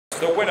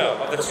The winner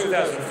of the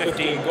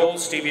 2015 Gold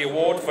Stevie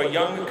Award for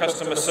Young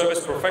Customer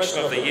Service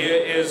Professional of the Year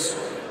is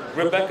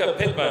Rebecca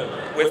Pittman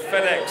with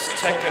FedEx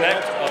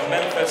TechConnect of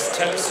Memphis,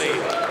 Tennessee.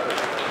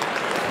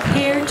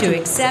 Here to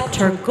accept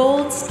her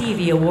Gold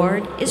Stevie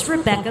Award is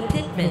Rebecca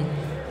Pittman.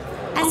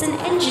 As an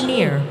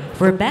engineer,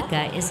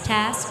 Rebecca is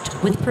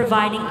tasked with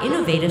providing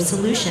innovative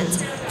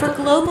solutions for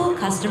global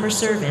customer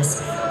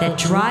service that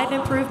drive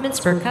improvements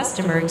for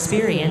customer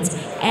experience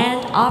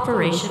and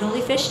operational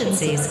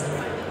efficiencies.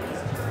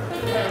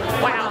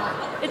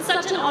 Wow, it's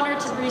such an honor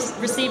to be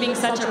receiving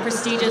such a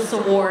prestigious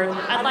award.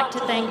 I'd like to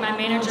thank my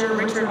manager,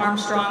 Richard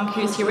Armstrong,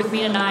 who's here with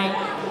me tonight,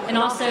 and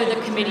also the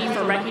committee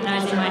for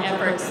recognizing my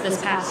efforts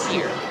this past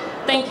year.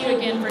 Thank you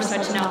again for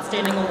such an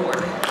outstanding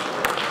award.